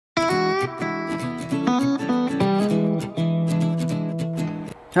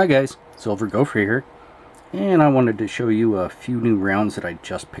Hi guys, Silver Gopher here, and I wanted to show you a few new rounds that I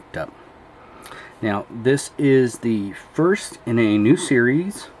just picked up. Now this is the first in a new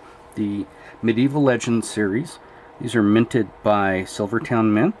series, the Medieval Legends series. These are minted by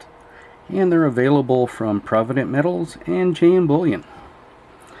Silvertowne Mint, and they're available from Provident and JM Bullion.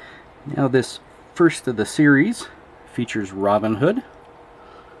 Now this first of the series features Robin Hood.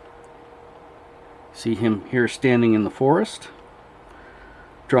 See him here standing in the forest,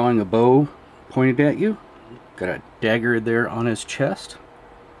 drawing a bow pointed at you. Got a dagger there on his chest.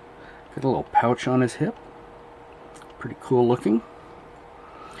 Got a little pouch on his hip. Pretty cool looking.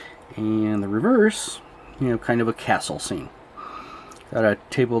 And the reverse, kind of a castle scene. Got a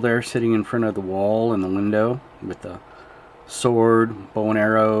table there sitting in front of the wall and the window with a sword, bow and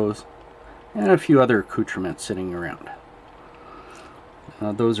arrows, and a few other accoutrements sitting around.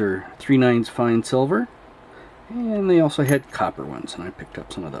 Those are 3/9 fine silver, and they also had copper ones, and I picked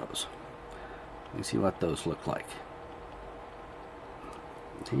up some of those. Let me see what those look like.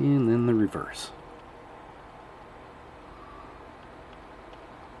 And then the reverse.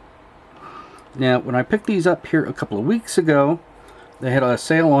 Now, when I picked these up here a couple of weeks ago, they had a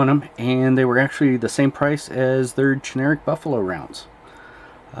sale on them, and they were actually the same price as their generic Buffalo rounds.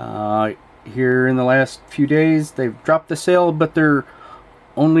 Here in the last few days, they've dropped the sale, but they're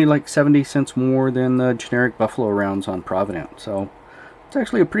only like 70 cents more than the generic Buffalo rounds on Provident. So it's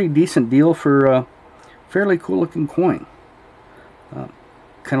actually a pretty decent deal for a fairly cool looking coin.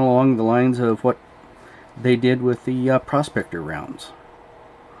 Kind of along the lines of what they did with the Prospector rounds.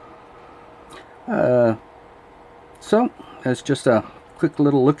 So that's just a quick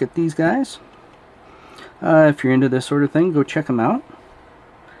little look at these guys. If you're into this sort of thing, go check them out.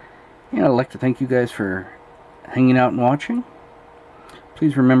 And I'd like to thank you guys for hanging out and watching.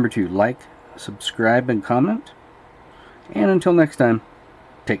 Please remember to like, subscribe, and comment. And until next time,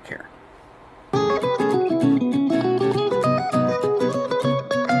 take care.